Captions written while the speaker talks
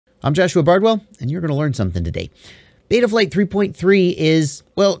I'm Joshua Bardwell, and you're going to learn something today. BETAFLIGHT 3.3 is,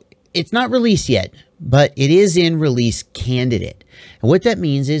 well, it's not released yet, but it is in release candidate. And what that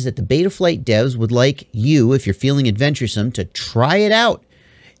means is that the BETAFLIGHT devs would like you, if you're feeling adventuresome, to try it out.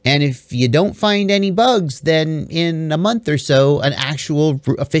 And if you don't find any bugs, then in a month or so, an actual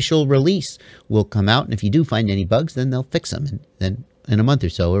official release will come out. And if you do find any bugs, then they'll fix them. And then in a month or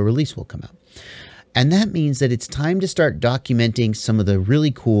so, a release will come out. And that means that it's time to start documenting some of the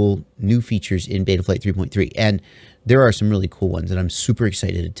really cool new features in BETAFLIGHT 3.3. And there are some really cool ones that I'm super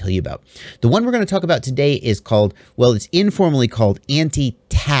excited to tell you about. The one we're going to talk about today is called, well, it's informally called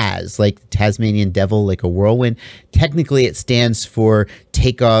Anti-taz, like the Tasmanian devil, like a whirlwind. Technically, it stands for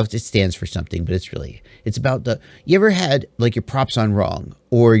takeoff. It stands for something, but it's about you ever had like your props on wrong,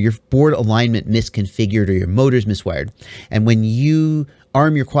 or your board alignment misconfigured, or your motors miswired, and when you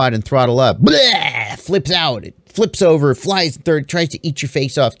arm your quad and throttle up, blah, flips out, it flips over, flies third, tries to eat your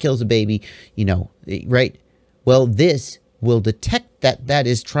face off, kills a baby, you know, right? Well, this will detect that that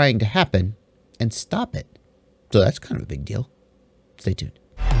is trying to happen and stop it. So that's kind of a big deal. Stay tuned.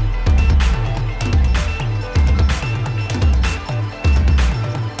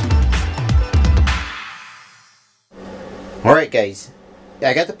 All right, guys,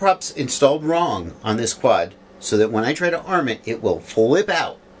 I got the props installed wrong on this quad, so that when I try to arm it, it will flip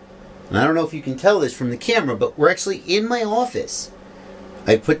out. And I don't know if you can tell this from the camera, but we're actually in my office.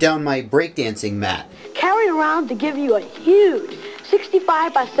 I put down my breakdancing mat. Carried around to give you a huge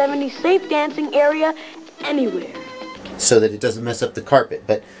 65 by 70 safe dancing area anywhere. So that it doesn't mess up the carpet.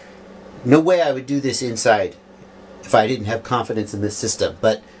 But no way I would do this inside if I didn't have confidence in this system.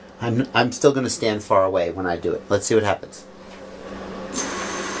 But I'm still going to stand far away when I do it. Let's see what happens.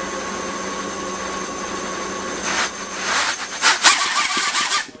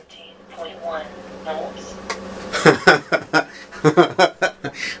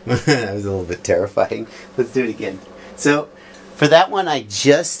 That was a little bit terrifying. Let's do it again. So for that one, I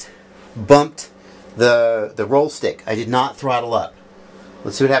just bumped the roll stick. I did not throttle up.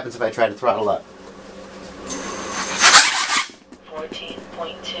 Let's see what happens if I try to throttle up.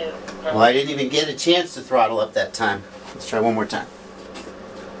 14.2. Well, I didn't even get a chance to throttle up that time. Let's try one more time.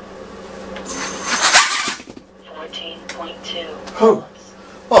 14.2.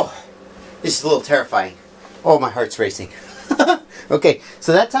 Oh, this is a little terrifying. Oh, my heart's racing. Okay,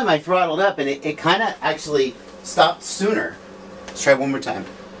 so that time I throttled up, and it kind of actually stopped sooner. Let's try one more time.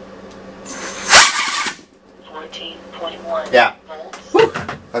 14.1. Yeah. Whew.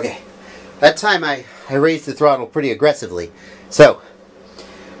 Okay. That time I raised the throttle pretty aggressively. So,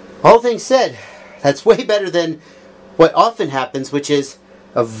 all things said, that's way better than what often happens, which is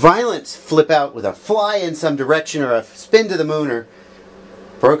a violent flip out with a fly in some direction, or a spin to the moon, or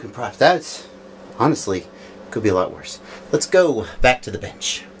broken props. That's, honestly, could be a lot worse. Let's go back to the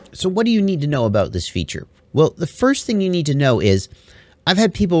bench. So what do you need to know about this feature? Well, the first thing you need to know is, I've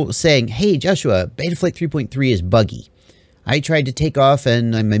had people saying, hey, Joshua, BETAFLIGHT 3.3 is buggy. I tried to take off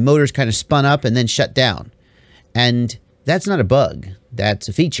and my motors kind of spun up and then shut down. And that's not a bug. That's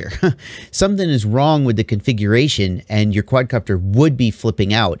a feature. Something is wrong with the configuration, and your quadcopter would be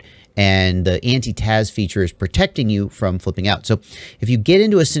flipping out, and the anti-taz feature is protecting you from flipping out. So if you get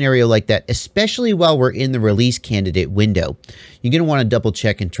into a scenario like that, especially while we're in the release candidate window, you're going to want to double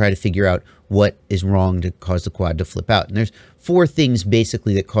check and try to figure out what is wrong to cause the quad to flip out. And there's four things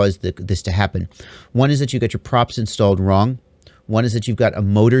basically that cause this to happen. One is that you got your props installed wrong. One is that you've got a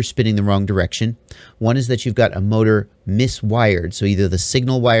motor spinning the wrong direction. One is that you've got a motor miswired. So either the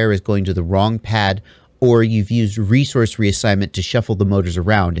signal wire is going to the wrong pad, or you've used resource reassignment to shuffle the motors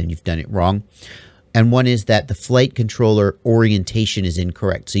around and you've done it wrong. And one is that the flight controller orientation is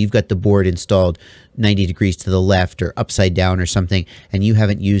incorrect. So you've got the board installed 90 degrees to the left or upside down or something, and you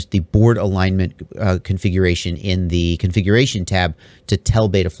haven't used the board alignment configuration in the configuration tab to tell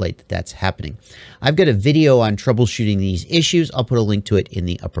BETAFLIGHT that that's happening. I've got a video on troubleshooting these issues. I'll put a link to it in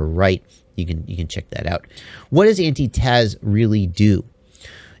the upper right. You can check that out. What does Anti-taz really do?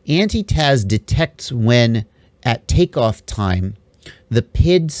 Anti-taz detects when at takeoff time the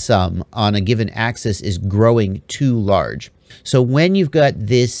PID sum on a given axis is growing too large. So when you've got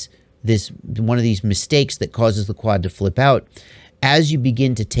this one of these mistakes that causes the quad to flip out, as you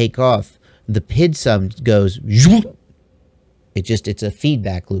begin to take off, the PID sum goes, it's a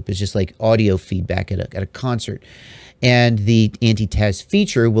feedback loop. It's just like audio feedback at a concert. And the anti-taz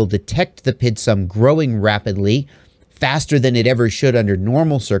feature will detect the PID sum growing rapidly, faster than it ever should under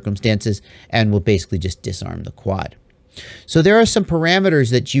normal circumstances, and will basically just disarm the quad. So there are some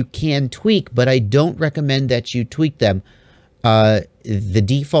parameters that you can tweak, but I don't recommend that you tweak them The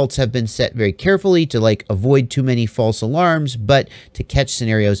defaults have been set very carefully to like avoid too many false alarms, but to catch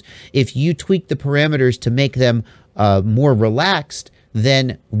scenarios. If you tweak the parameters to make them more relaxed,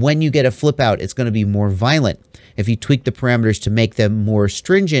 then when you get a flip out, it's going to be more violent. If you tweak the parameters to make them more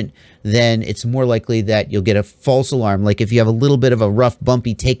stringent, then it's more likely that you'll get a false alarm. Like if you have a little bit of a rough,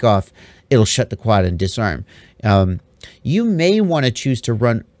 bumpy takeoff, it'll shut the quad and disarm. You may want to choose to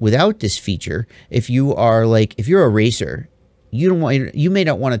run without this feature if you are like, if you're a racer. You may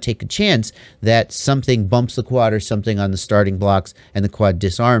not want to take a chance that something bumps the quad or something on the starting blocks and the quad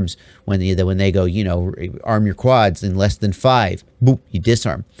disarms when they go, you know, arm your quads in less than 5, boop, you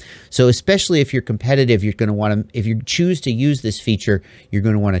disarm. So especially if you're competitive, you're going to want to, if you choose to use this feature, you're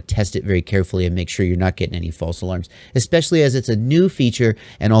going to want to test it very carefully and make sure you're not getting any false alarms, especially as it's a new feature.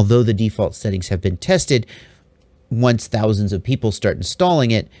 And although the default settings have been tested, once thousands of people start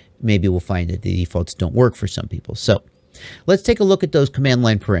installing it, maybe we'll find that the defaults don't work for some people. So let's take a look at those command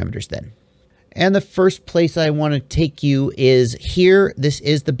line parameters then. And the first place I want to take you is here. This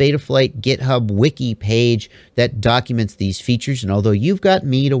is the Betaflight GitHub wiki page that documents these features. And although you've got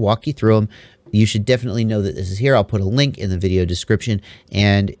me to walk you through them, you should definitely know that this is here. I'll put a link in the video description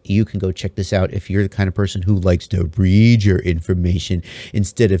and you can go check this out if you're the kind of person who likes to read your information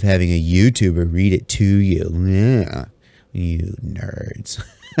instead of having a YouTuber read it to you. Yeah, you nerds.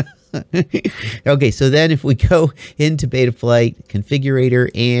 Okay, so then if we go into Betaflight configurator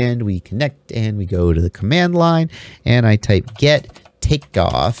and we connect and we go to the command line and I type get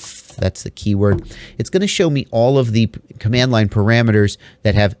takeoff, that's the keyword, it's going to show me all of the command line parameters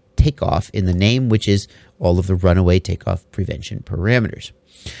that have takeoff in the name, which is all of the runaway takeoff prevention parameters.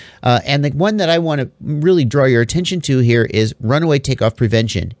 And the one that I want to really draw your attention to here is runaway takeoff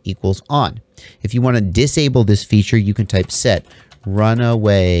prevention equals on. If you want to disable this feature, you can type set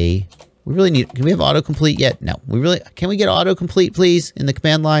runaway. We really need, can we have autocomplete yet? No. Can we get autocomplete please in the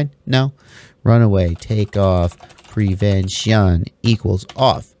command line? No. Runaway takeoff prevention equals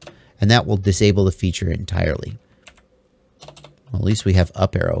off. And that will disable the feature entirely. Well, at least we have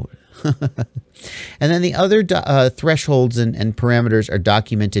up arrow. And then the other thresholds and parameters are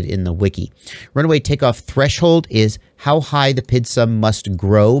documented in the wiki. Runaway takeoff threshold is how high the PID sum must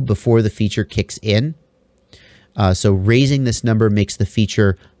grow before the feature kicks in. So raising this number makes the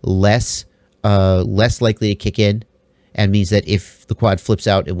feature less likely to kick in and means that if the quad flips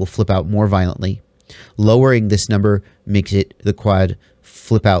out, it will flip out more violently. Lowering this number makes the quad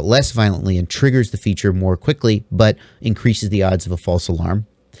flip out less violently and triggers the feature more quickly, but increases the odds of a false alarm.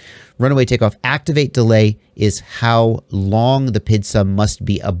 Runaway takeoff activate delay is how long the PID sum must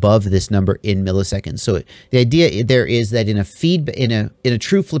be above this number in milliseconds. So the idea there is that in a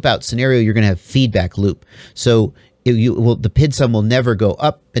true flip out scenario, you're going to have feedback loop. So the PID sum will never go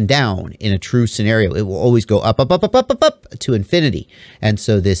up and down in a true scenario. It will always go up, up, up, up, up, up, up to infinity. And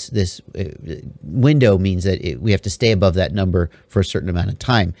so this window means that we have to stay above that number for a certain amount of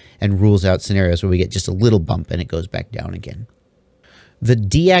time and rules out scenarios where we get just a little bump and it goes back down again. The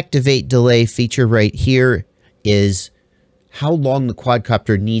deactivate delay feature right here is how long the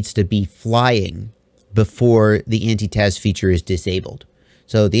quadcopter needs to be flying before the anti-taz feature is disabled.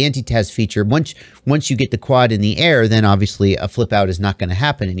 So the anti-taz feature, once you get the quad in the air, then obviously a flip out is not going to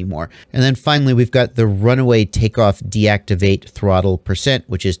happen anymore. And then finally, we've got the runaway takeoff deactivate throttle percent,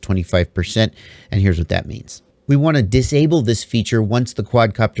 which is 25%. And here's what that means. We want to disable this feature once the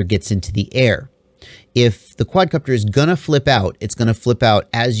quadcopter gets into the air. If the quadcopter is going to flip out, it's going to flip out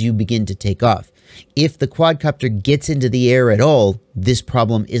as you begin to take off. If the quadcopter gets into the air at all, this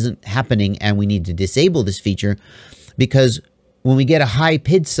problem isn't happening and we need to disable this feature because when we get a high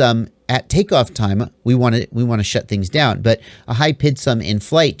PID sum at takeoff time, we want to shut things down. But a high PID sum in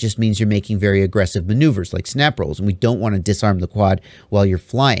flight just means you're making very aggressive maneuvers like snap rolls, and we don't want to disarm the quad while you're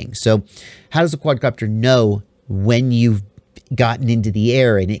flying. So how does the quadcopter know when you've gotten into the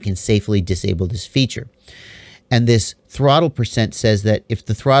air and it can safely disable this feature? And this throttle percent says that if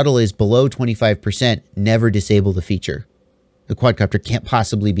the throttle is below 25%, never disable the feature. The quadcopter can't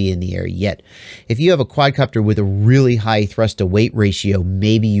possibly be in the air yet. If you have a quadcopter with a really high thrust to weight ratio,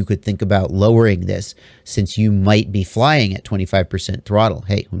 maybe you could think about lowering this since you might be flying at 25% throttle.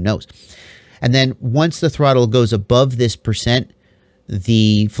 Hey, who knows? And then once the throttle goes above this percent,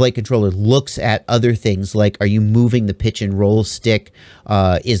 the flight controller looks at other things like, are you moving the pitch and roll stick?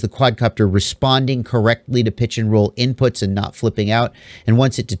 Is the quadcopter responding correctly to pitch and roll inputs and not flipping out? And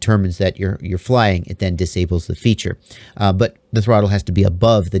once it determines that you're flying, it then disables the feature. But the throttle has to be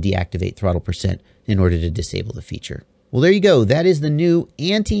above the deactivate throttle percent in order to disable the feature. Well, there you go. That is the new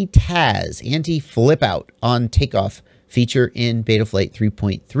anti-taz, anti-flip out on takeoff feature in Betaflight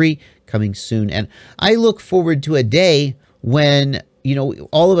 3.3 coming soon. And I look forward to a day when, you know,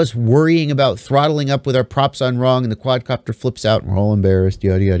 all of us worrying about throttling up with our props on wrong and the quadcopter flips out and we're all embarrassed,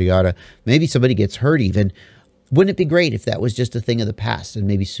 yada, yada, yada. Maybe somebody gets hurt even. Wouldn't it be great if that was just a thing of the past? And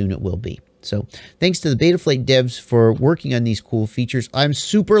maybe soon it will be. So thanks to the Betaflight devs for working on these cool features. I'm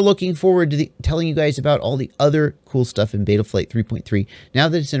super looking forward to telling you guys about all the other cool stuff in Betaflight 3.3. Now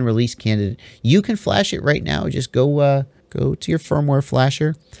that it's in release candidate, you can flash it right now. Just go to your firmware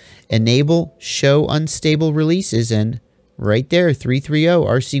flasher, enable show unstable releases, and right there, 330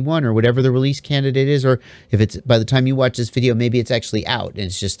 RC1 or whatever the release candidate is, or if it's by the time you watch this video, maybe it's actually out and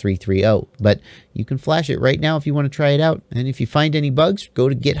it's just 330. But you can flash it right now if you want to try it out. And if you find any bugs, go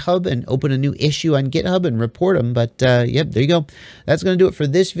to GitHub and open a new issue on GitHub and report them. But yep, there you go. That's going to do it for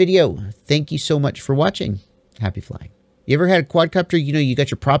this video. Thank you so much for watching. Happy flying. You ever had a quadcopter, you know, you got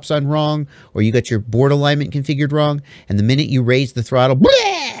your props on wrong or you got your board alignment configured wrong, and the minute you raise the throttle, blah,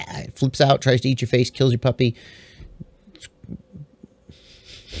 it flips out, tries to eat your face, kills your puppy.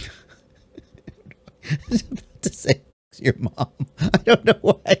 I was about to say your mom. I don't know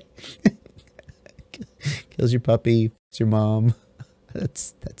why. Kills your puppy, your mom.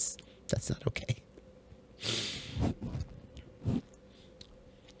 That's not okay.